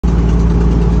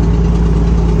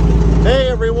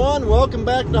welcome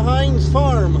back to Heinz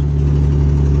Farm.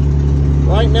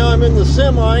 Right now I'm in the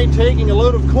semi taking a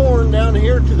load of corn down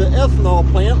here to the ethanol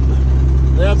plant.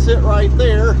 That's it right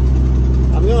there.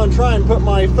 I'm going to try and put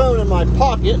my phone in my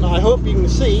pocket, and I hope you can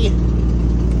see.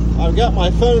 I've got my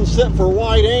phone set for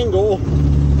wide angle,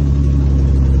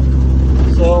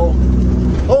 so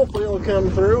hopefully it'll come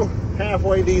through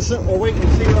halfway decent. We'll wait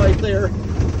and see right there.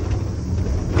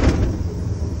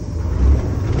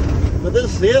 But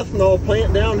this is the ethanol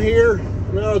plant down here.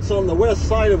 Now it's on the west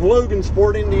side of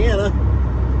Logansport, Indiana.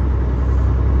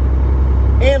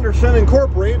 Anderson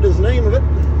Incorporated is the name of it.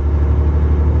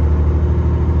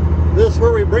 This is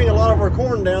where we bring a lot of our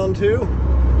corn down to.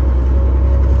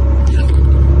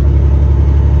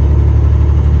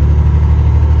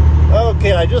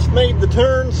 Okay, I just made the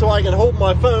turn so I can hold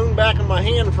my phone back in my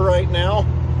hand for right now.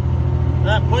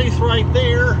 That place right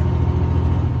there,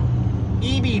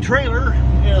 EB Trailer,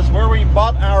 is where we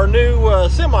bought our new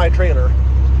semi-trailer.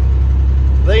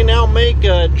 They now make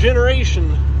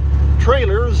Generation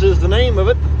Trailers is the name of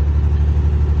it.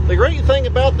 The great thing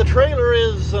about the trailer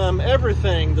is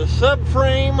everything. The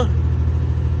subframe,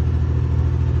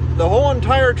 the whole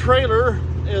entire trailer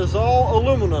is all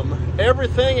aluminum.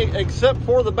 Everything except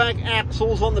for the back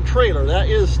axles on the trailer. That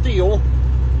is steel.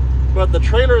 But the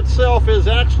trailer itself is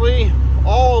actually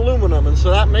all aluminum, and so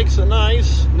that makes it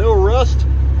nice. No rust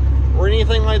or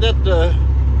anything like that to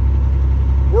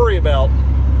worry about.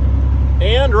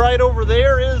 And right over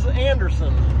there is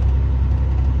Anderson.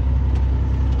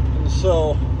 And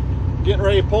so, getting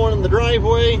ready to pull in the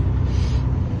driveway.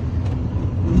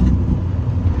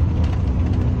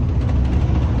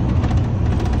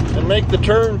 And make the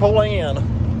turn pulling in.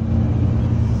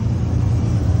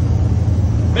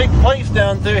 Big place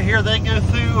down through here. They go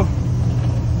through,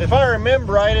 if I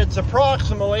remember right, it's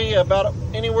approximately about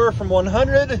anywhere from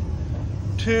 100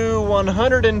 to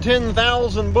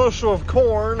 110,000 bushel of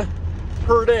corn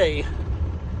per day.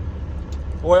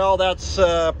 Well, that's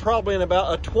probably in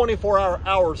about a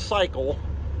 24-hour cycle,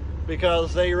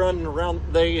 because they run around.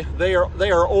 They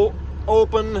are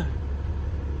open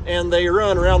and they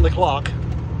run around the clock.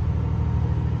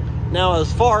 Now,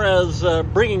 as far as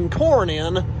bringing corn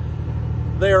in,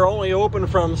 they are only open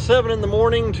from 7 in the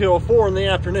morning till 4 in the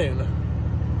afternoon.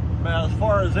 But as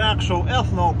far as actual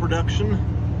ethanol production,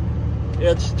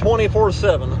 it's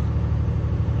 24/7.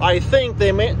 I think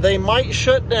they might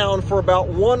shut down for about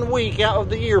 1 week out of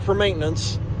the year for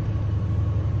maintenance.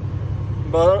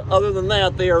 But other than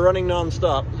that, they are running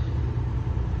non-stop.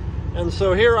 And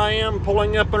so here I am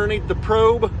pulling up underneath the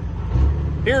probe.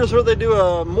 Here's where they do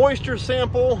a moisture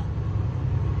sample.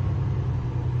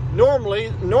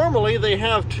 Normally they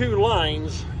have 2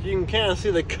 lines. You can kind of see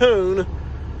the cone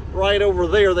right over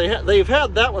there. They've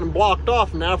had that one blocked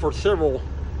off now for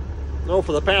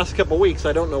for the past couple weeks.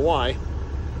 I don't know why.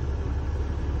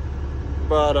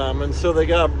 But and so they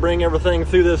gotta bring everything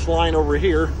through this line over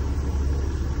here.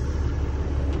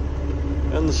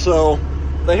 And so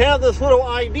they have this little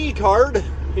ID card.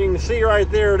 You can see right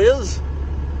there it is.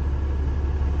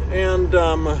 And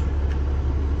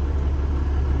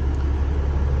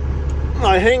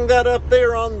I hang that up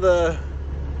there on the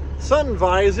sun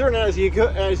visor, and as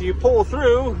you pull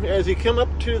through, as you come up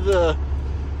to the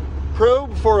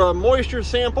probe for a moisture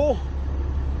sample,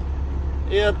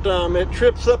 it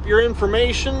trips up your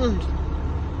information,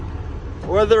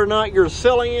 whether or not you're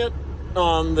selling it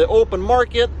on the open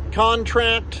market,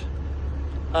 contract,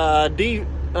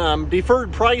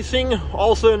 deferred pricing,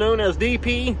 also known as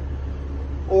DP,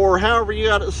 or however you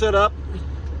got it set up.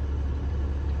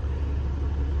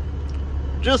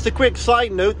 Just a quick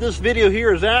side note, this video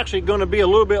here is actually going to be a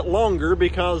little bit longer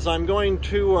because I'm going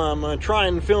to try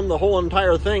and film the whole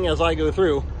entire thing as I go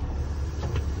through.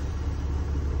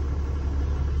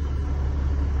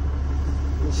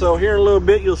 And so here in a little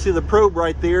bit you'll see the probe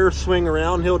right there swing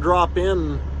around. He'll drop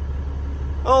in.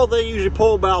 Oh, they usually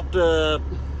pull about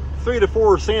 3 to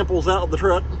 4 samples out of the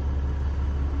truck.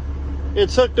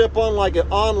 It's hooked up on like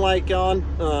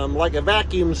a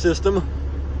vacuum system.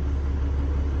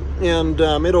 And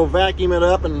it'll vacuum it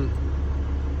up and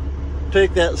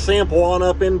take that sample on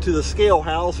up into the scale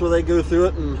house where they go through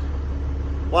it, and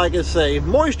like I say,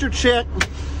 moisture check.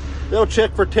 They'll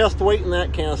check for test weight and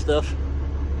that kind of stuff.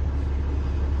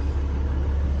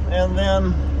 And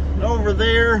then over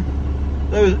there,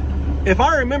 if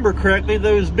I remember correctly,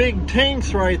 those big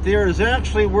tanks right there is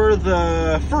actually where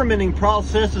the fermenting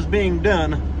process is being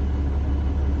done,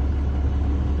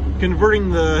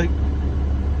 converting the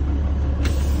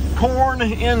corn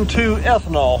into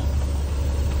ethanol.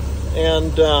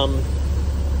 And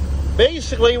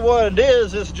basically what it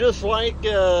is, it's just like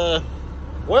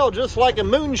well, just like a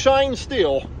moonshine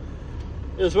still.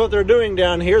 is what they're doing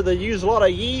down here. They use a lot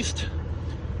of yeast.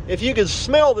 If you could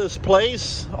smell this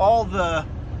place, all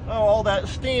that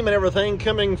steam and everything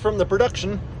coming from the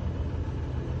production,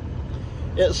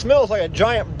 it smells like a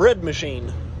giant bread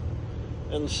machine.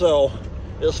 And so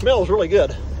it smells really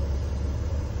good.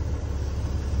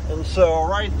 And so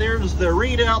right there's the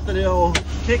readout that it'll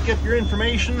pick up your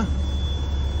information.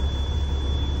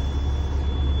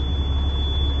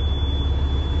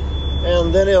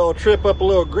 And then it'll trip up a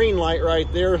little green light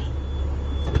right there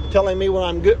telling me when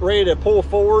I'm ready to pull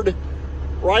forward.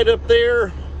 Right up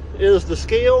there is the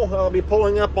scale. I'll be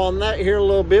pulling up on that here in a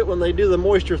little bit when they do the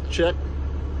moisture check.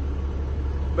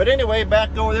 But anyway,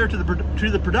 back over there to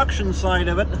the production side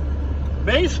of it.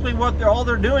 Basically what all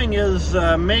they're doing is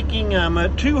making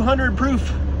a 200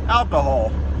 proof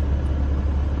alcohol.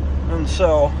 And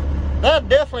so that'd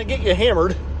definitely get you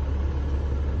hammered.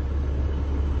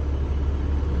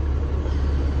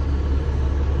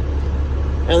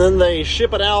 And then they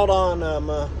ship it out on,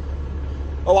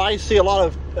 oh, I see a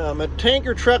lot of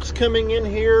tanker trucks coming in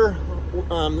here.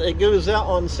 It goes out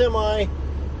on semi.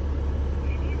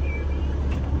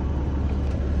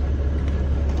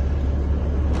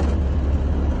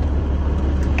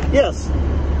 Yes.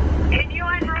 Can you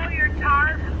unroll your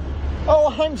tarp?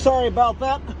 Oh, I'm sorry about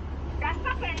that. That's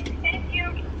okay. Thank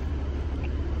you.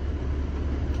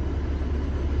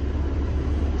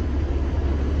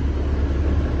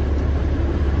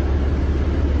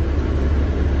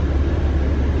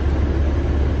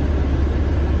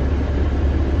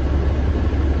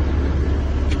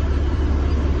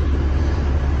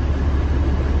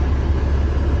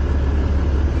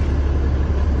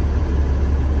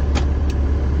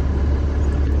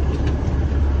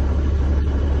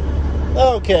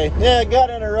 Okay, yeah, I got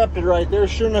interrupted right there.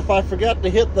 Sure enough, I forgot to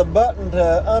hit the button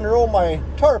to unroll my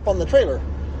tarp on the trailer.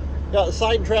 Got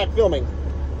sidetracked filming.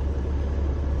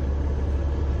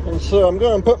 And so I'm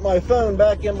going to put my phone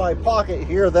back in my pocket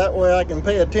here. That way I can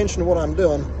pay attention to what I'm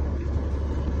doing.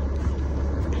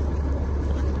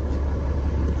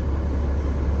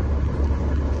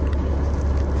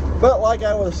 But like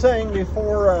I was saying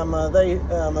before, they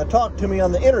talked to me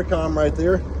on the intercom right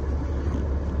there.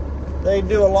 They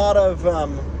do a lot of,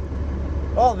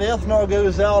 all the ethanol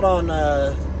goes out on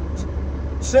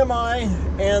semi,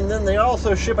 and then they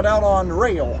also ship it out on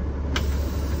rail.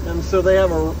 And so they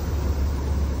have a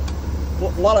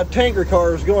lot of tanker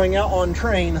cars going out on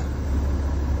train.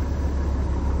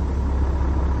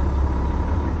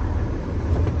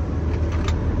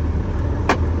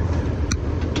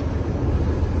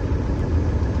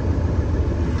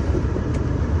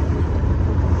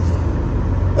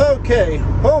 Okay,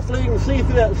 hopefully you can see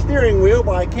through that steering wheel,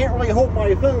 but I can't really hold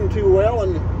my phone too well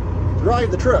and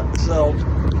drive the truck, so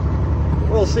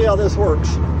we'll see how this works.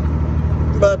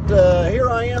 But here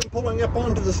I am pulling up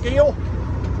onto the scale.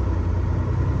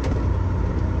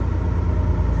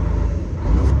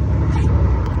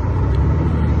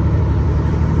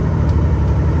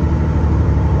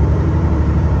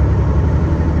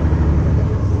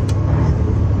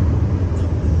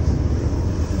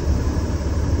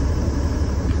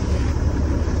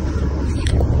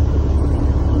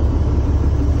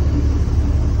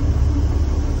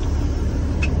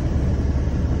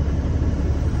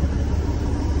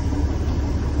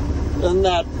 And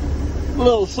that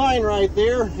little sign right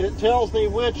there, it tells me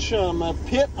which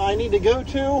pit I need to go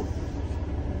to.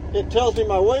 It tells me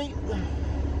my weight.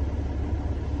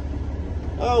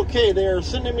 Okay, they're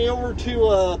sending me over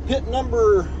to pit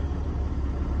number,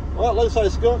 well, it looks like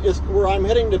it's where I'm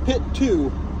heading to pit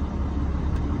 2.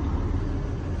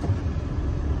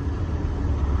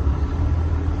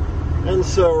 And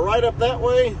so right up that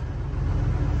way,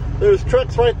 there's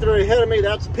trucks right there ahead of me.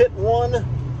 That's pit 1.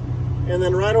 And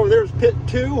then right over there is pit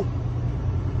 2.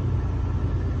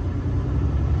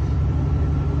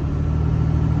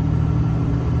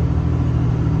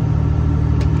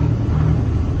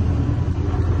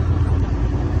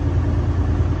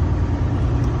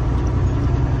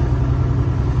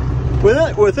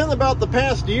 Within about the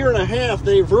past year and a half,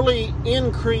 they've really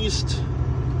increased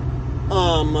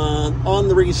on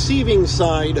the receiving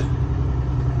side.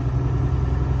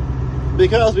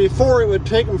 Because before it would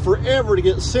take them forever to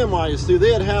get semis through.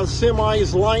 They'd have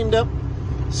semis lined up,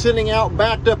 sitting out,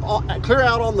 backed up, clear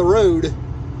out on the road.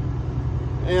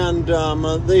 And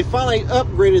they finally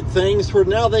upgraded things where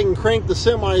now they can crank the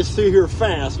semis through here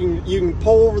fast. You can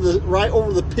pull over right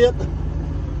over the pit,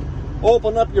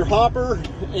 open up your hopper,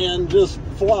 and just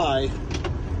fly.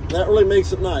 That really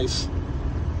makes it nice.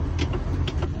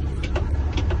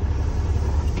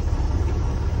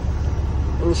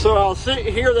 And so I'll sit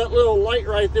here, that little light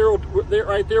right there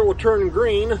will turn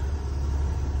green.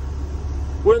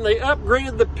 when they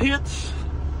upgraded the pits,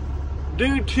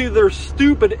 due to their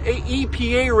stupid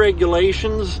EPA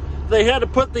regulations, they had to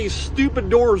put these stupid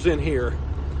doors in here.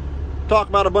 Talk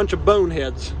about a bunch of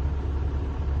boneheads.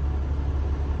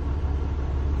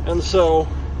 And so,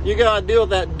 you gotta deal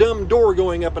with that dumb door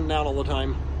going up and down all the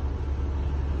time.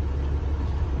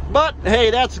 But, hey,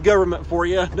 that's government for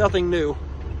you. Nothing new.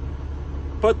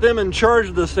 Put them in charge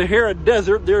of the Sahara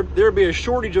Desert, there'd be a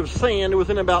shortage of sand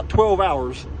within about 12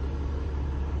 hours.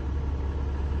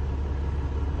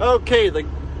 Okay, the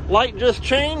light just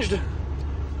changed.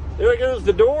 There goes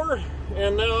the door.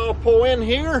 And now I'll pull in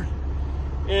here.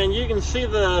 And you can see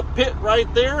the pit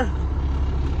right there.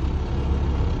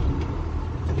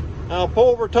 I'll pull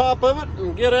over top of it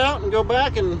and get out and go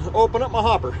back and open up my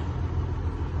hopper.